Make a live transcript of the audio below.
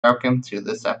Welcome to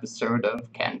this episode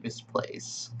of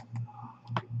CanvasPlays.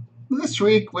 This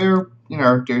week we're,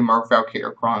 doing more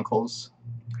Valkyria Chronicles,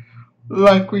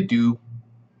 like we do.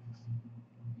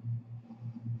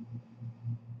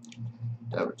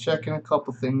 Double checking a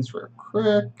couple things real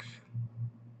quick.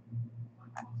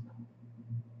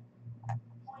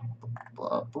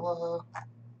 Blah blah.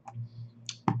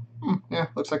 Yeah,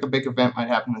 looks like a big event might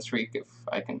happen this week if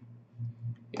I can,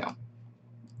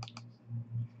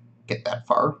 get that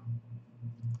far.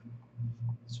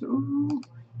 So.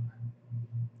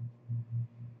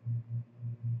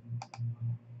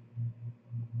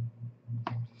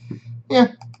 Yeah,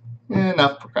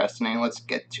 enough procrastinating. Let's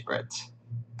get to it.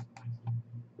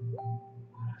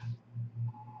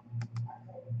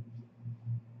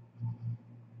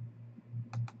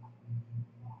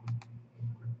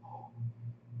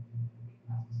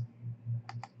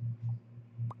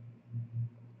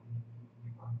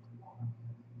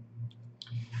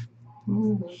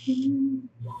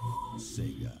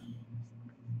 Sega.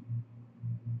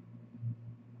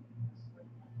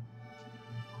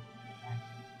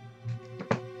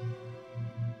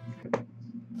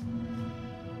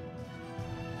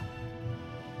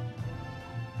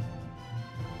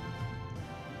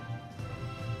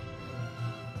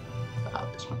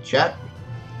 There's my chat.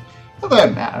 Not that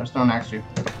it matters. No one actually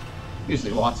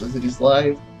usually watches it is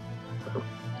live, or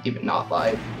even not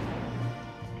live.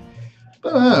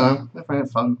 But I don't know. I find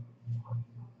it fun.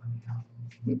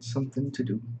 It's something to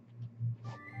do.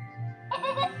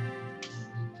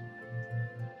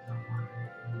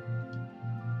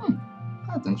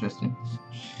 That's interesting.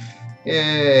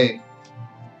 Yay!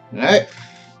 Alright.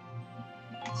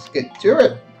 Let's get to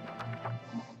it.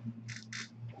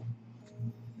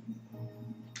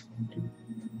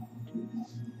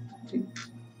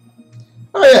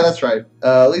 Oh yeah, that's right.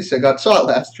 Lisa got shot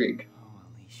last week. Oh,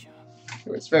 Alicia.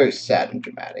 It was very sad and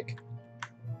dramatic.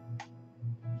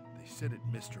 They said it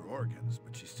missed her organs,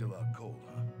 but she's still out cold,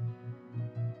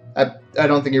 huh? I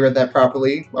don't think you read that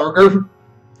properly, Margaret.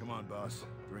 Come on, boss.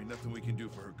 There ain't nothing we can do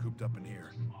for her cooped up in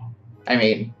here. I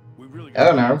mean, We really I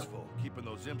don't know. Keeping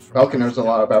those imps from Vulcan knows a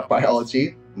lot about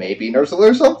biology. Maybe knows a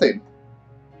little something.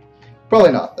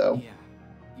 Probably not, though. Yeah,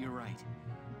 you're right.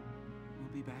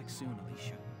 We'll be back soon,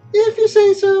 Alicia. If you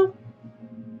say so.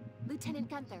 Lieutenant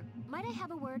Gunther, might I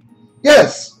have a word?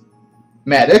 Yes!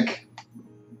 Medic.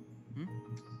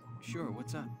 Sure,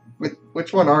 what's up?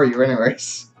 Which one are you,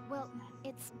 anyways? Well,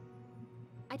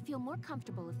 I'd feel more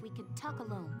comfortable if we could talk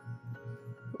alone.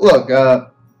 Look,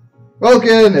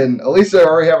 Vulcan and Elisa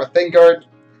already have a thing guard.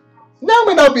 Now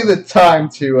may not be the time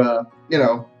to,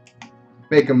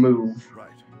 make a move. Right.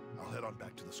 I'll head on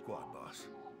back to the squad, boss.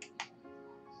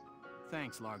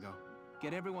 Thanks, Largo.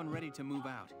 Get everyone ready to move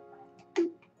out.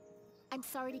 I'm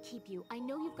sorry to keep you. I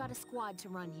know you've got a squad to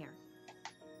run here.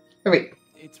 I mean,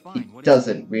 It's he fine. What is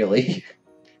doesn't really.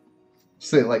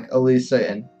 Say like Elisa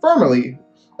and formerly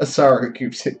Asara who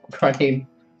keeps it running.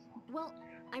 Well,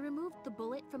 I removed the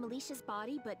bullet from Alicia's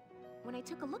body, but when I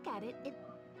took a look at it,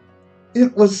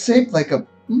 It was shaped like a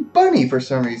bunny for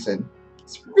some reason.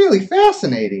 It's really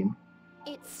fascinating.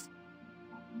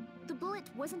 The bullet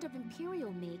wasn't of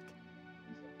Imperial make.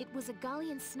 It was a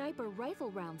Gallian sniper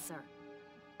rifle round, sir.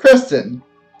 Kristen,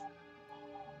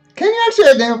 can you actually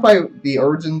identify the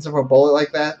origins of a bullet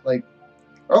like that? Like,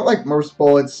 aren't like most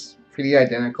bullets pretty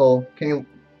identical? Can you,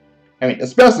 I mean,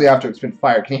 especially after it's been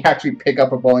fired, can you actually pick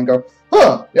up a bullet and go,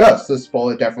 huh, yes, this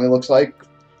bullet definitely looks like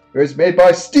it was made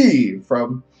by Steve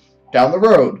from down the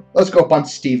road. Let's go punch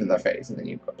Steve in the face. And then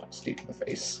you go punch Steve in the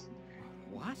face.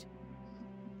 What?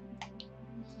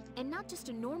 And not just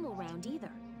a normal round either.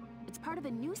 It's part of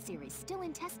a new series, still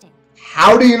in testing.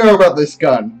 How do you know about this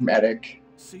gun, Medic?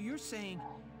 So you're saying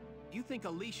you think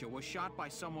Alicia was shot by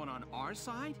someone on our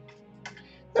side?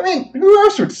 I mean, who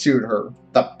else would shoot her?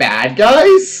 The bad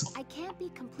guys? I can't be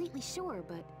completely sure,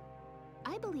 but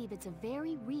I believe it's a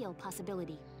very real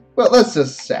possibility. Well, that's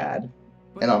just sad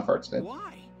But and unfortunate.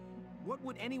 why? What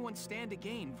would anyone stand to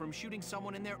gain from shooting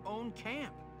someone in their own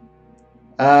camp?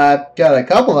 Got a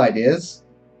couple ideas.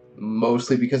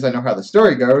 Mostly because I know how the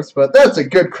story goes, but that's a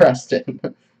good question.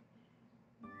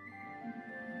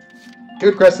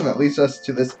 Good question that leads us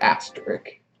to this asterisk.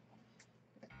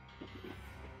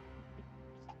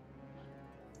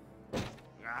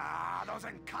 Ah, those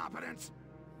incompetents!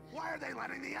 Why are they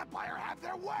letting the Empire have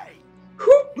their way?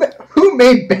 Who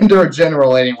made Bender a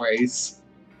general anyways?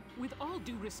 With all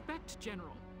due respect,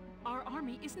 General, our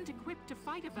army isn't equipped to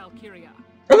fight a Valkyria.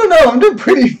 I don't know, I'm doing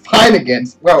pretty fine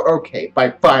against... Well, okay,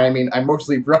 by fine I mean I'm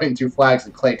mostly running 2 flags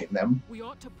and claiming them. We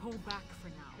ought to pull back for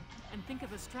now and think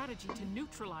of a strategy to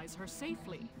neutralize her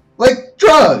safely. Like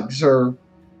drugs, or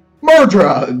More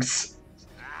drugs!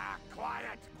 Ah,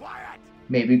 quiet, quiet!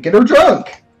 Maybe get her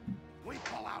drunk! We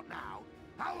pull out now.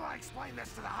 How will I explain this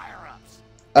to the higher-ups?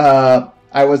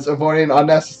 I was avoiding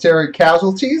unnecessary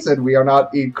casualties, and we are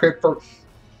not equipped for...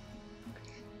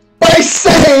 By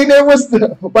saying there was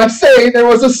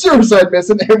a suicide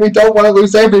mission, and we don't want to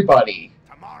lose everybody!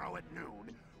 Tomorrow at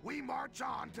noon, we march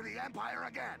on to the Empire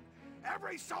again.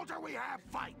 Every soldier we have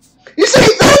fights. You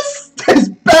see, that's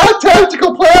bad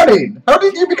tactical planning! How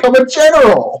did you become a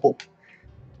general?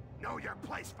 Know your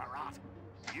place, Farrat.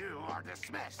 You are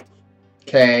dismissed.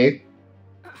 Okay.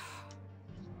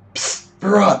 Psst,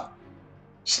 Farrat!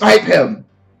 Snipe him!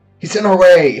 He's in our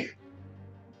way!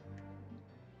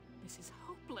 This is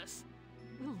hopeless.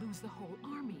 We'll lose the whole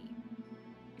army.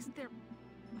 Isn't there...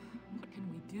 What can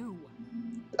we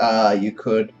do? You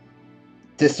could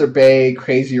disobey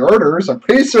crazy orders. I'm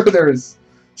pretty sure there's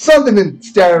something in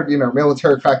standard,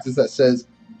 military practice that says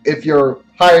if your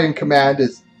higher in command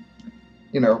is,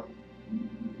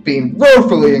 being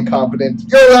woefully incompetent,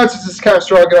 you're allowed to just kind of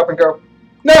shrug it up and go,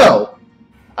 no,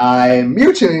 I'm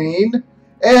mutinying,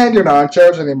 and you're not in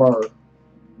charge anymore.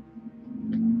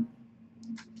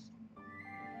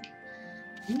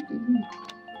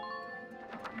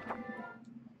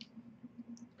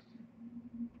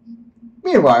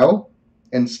 Meanwhile,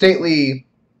 in stately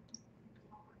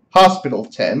hospital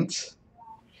tent,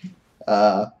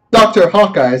 Dr.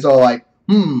 Hawkeye is all like,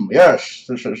 yes,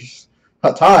 this is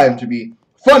a time to be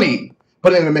funny,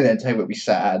 but in a minute I will be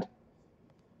sad.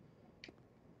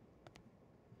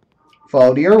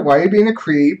 Foldio, why are you being a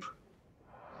creep?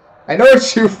 I know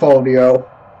it's you, Foldio.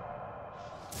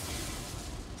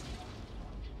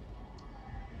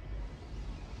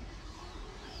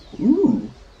 Ooh.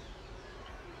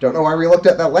 Don't know why we looked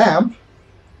at that lamp.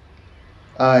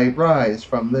 I rise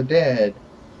from the dead.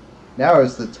 Now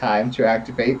is the time to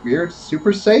activate weird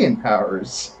Super Saiyan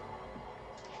powers.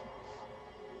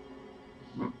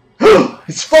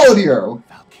 It's Foldio!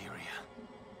 Valkyria.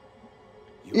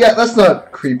 Yeah, that's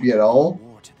not creepy at all.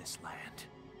 War to this land.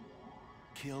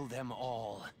 Kill them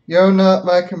all. You're not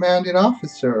my commanding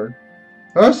officer.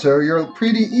 Oh, sir, you're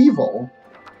pretty evil.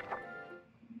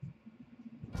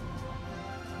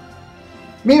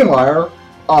 Meanwhile,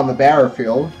 on the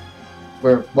battlefield,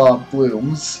 where love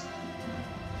blooms,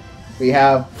 we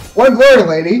have one glowing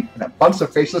lady and a bunch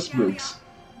of faceless mooks.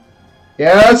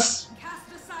 Yes?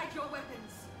 Cast aside your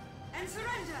weapons and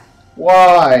surrender.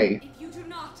 Why? If you do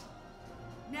not,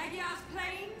 Nagyar's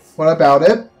plains What about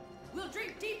it? will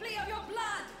drink deeply of your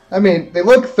blood. I mean, they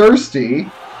look thirsty.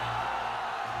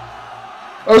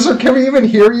 Oh, so can we even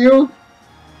hear you?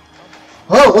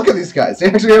 Oh, look at these guys. They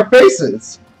actually have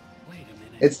faces. Wait a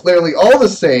minute. It's literally all the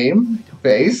same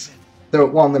face, though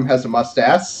one of them has a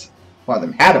mustache. One of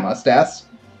them had a mustache.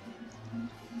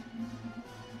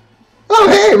 Oh,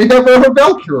 hey, we have a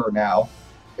Valkyria now.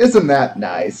 Isn't that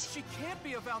nice? She can't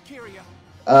be a Valkyria.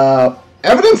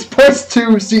 Evidence points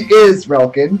to she is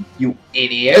Relkin, you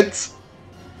idiot.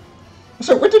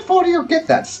 So where did Foldio get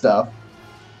that stuff?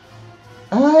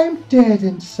 I'm dead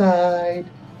inside.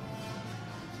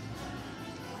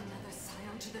 Another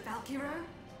scion to the Valkyria?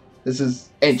 This is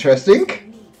interesting. No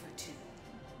need for two.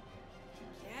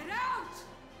 Get out!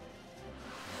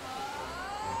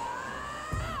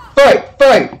 Fight!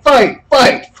 Fight! Fight!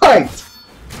 Fight! Fight!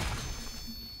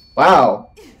 Wow.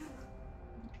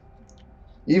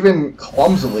 Even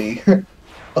clumsily,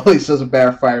 at least does a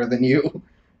better fighter than you.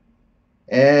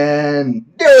 And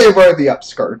nearly avoid the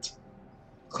upskirt.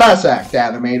 Class act,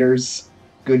 animators.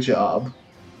 Good job.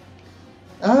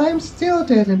 I'm still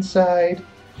dead inside.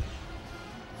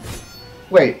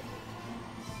 Wait.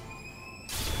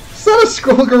 Is that a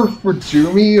schoolgirl for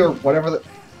Jumi or whatever the...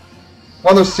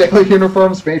 One of those sailor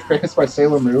uniforms made famous by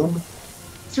Sailor Moon?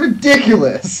 It's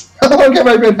ridiculous! How long have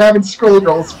I been having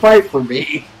schoolgirls fight for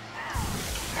me?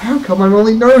 How come I'm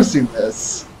only noticing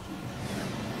this?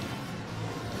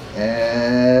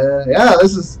 And yeah,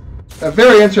 this is a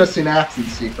very interesting action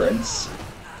sequence.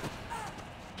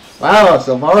 Wow,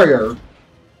 Silvario,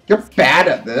 you're bad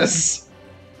at this.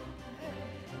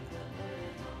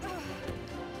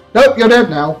 Nope, you're dead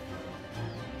now.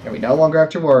 And we no longer have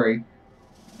to worry.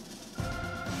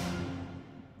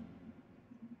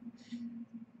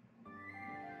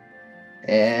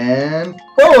 And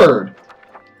forward!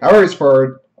 Always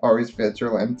forward, always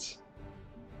vigilant.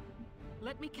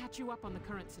 Let me catch you up on the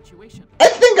current situation. I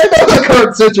think I know the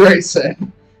current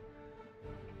situation!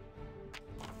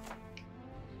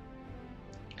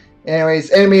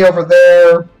 Anyways, enemy over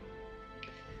there.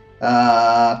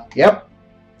 Yep.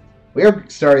 We're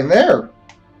starting there.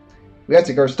 We have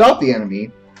to go stop the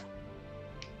enemy.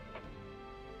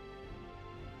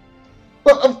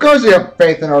 Well, of course you have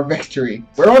faith in our victory.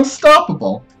 We're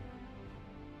unstoppable.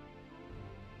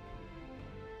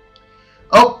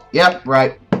 Oh, yep,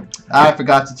 right. I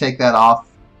forgot to take that off.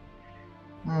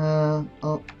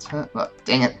 Oh,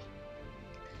 dang it.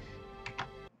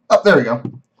 Oh, there we go.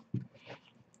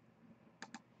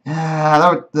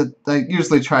 I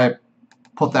usually try to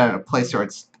put that in a place where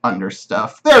it's under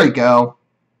stuff. There we go.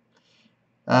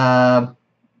 Well,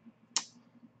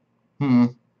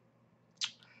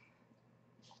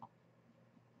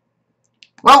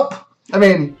 I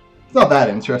mean, it's not that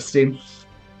interesting. A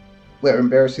little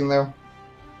embarrassing though.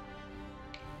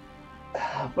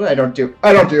 But I don't do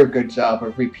a good job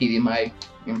of repeating my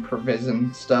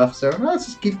improvising stuff, so let's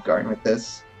just keep going with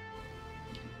this.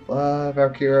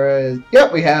 Valkyria is...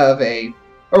 Yep, we have a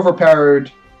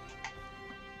overpowered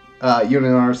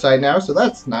unit on our side now, so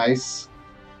that's nice.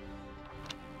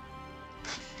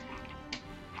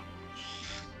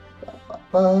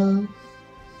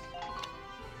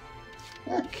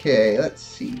 Okay, let's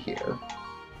see here.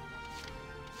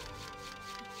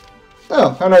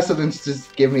 Oh, how nice of them to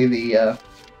just give me the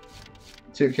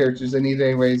 2 characters I need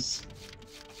anyways.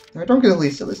 I don't get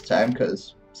Lisa this time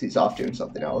because she's off doing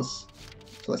something else.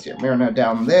 So let's see, Marina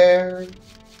down there.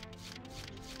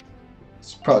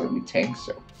 It's probably going to be tank,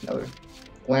 so another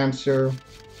Lancer.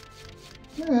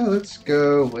 Yeah, let's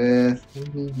go with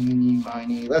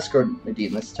let's go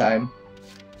Nadine this time.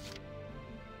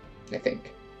 I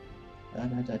think.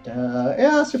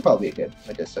 Yeah, this would probably be a good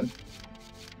addition.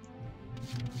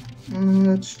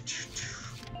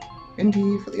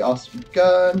 Indy for the awesome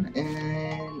gun,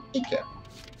 and Ika.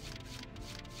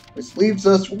 Which leaves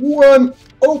us 1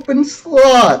 open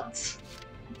slot!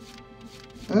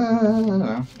 I don't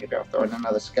know, maybe I'll throw in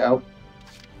another scout.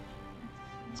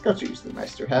 Scouts are usually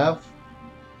nice to have.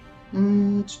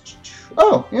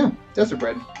 Oh, yeah, Desert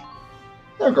Bread.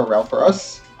 That'll go well for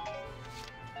us.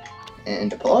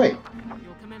 And deploy.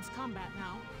 You'll commence combat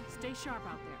now. Stay sharp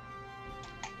out there.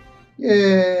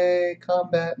 Yay,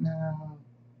 combat now.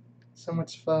 So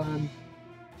much fun.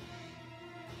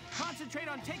 Concentrate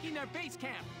on taking their base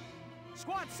camp.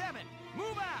 Squad 7,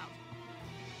 move out.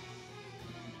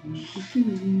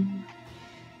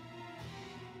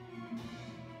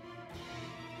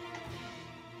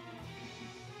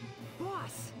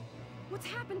 Boss, what's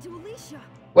happened to Alicia?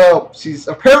 Well, she's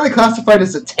apparently classified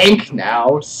as a tank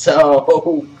now, so...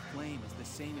 Flame is the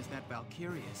same as that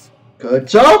Valkyria's. Good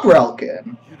job,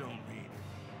 Relkin. You don't mean...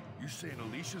 You saying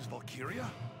Alicia's Valkyria?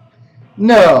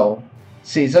 No,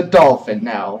 she's a dolphin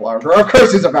now. Or of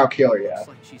course she's a Valkyria. Looks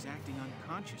like she's acting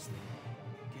unconsciously.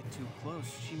 Get too close,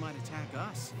 she might attack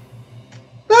us.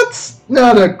 That's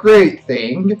not a great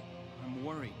thing. I'm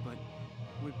worried, but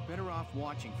we're better off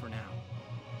watching for now.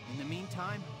 In the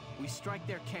meantime, we strike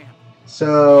their camp.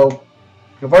 So,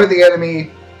 avoid the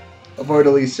enemy, avoid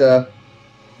Alicia,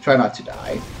 try not to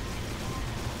die.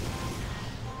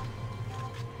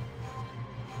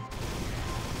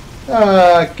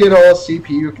 Good old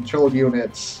CPU controlled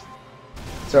units.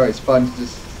 It's always fun to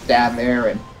just stand there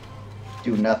and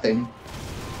do nothing.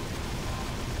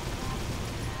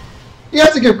 You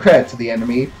have to give credit to the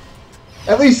enemy.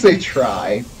 At least they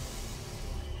try.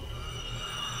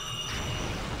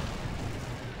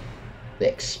 They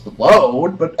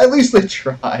explode, but at least they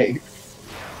try.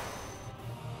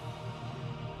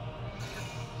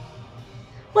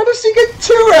 Why does she get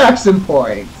 2 action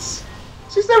points?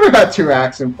 She's never had 2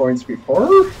 action points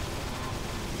before.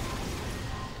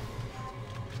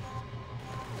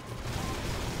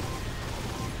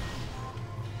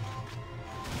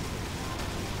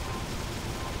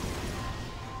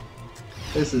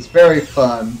 This is very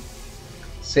fun.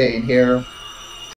 Saying here.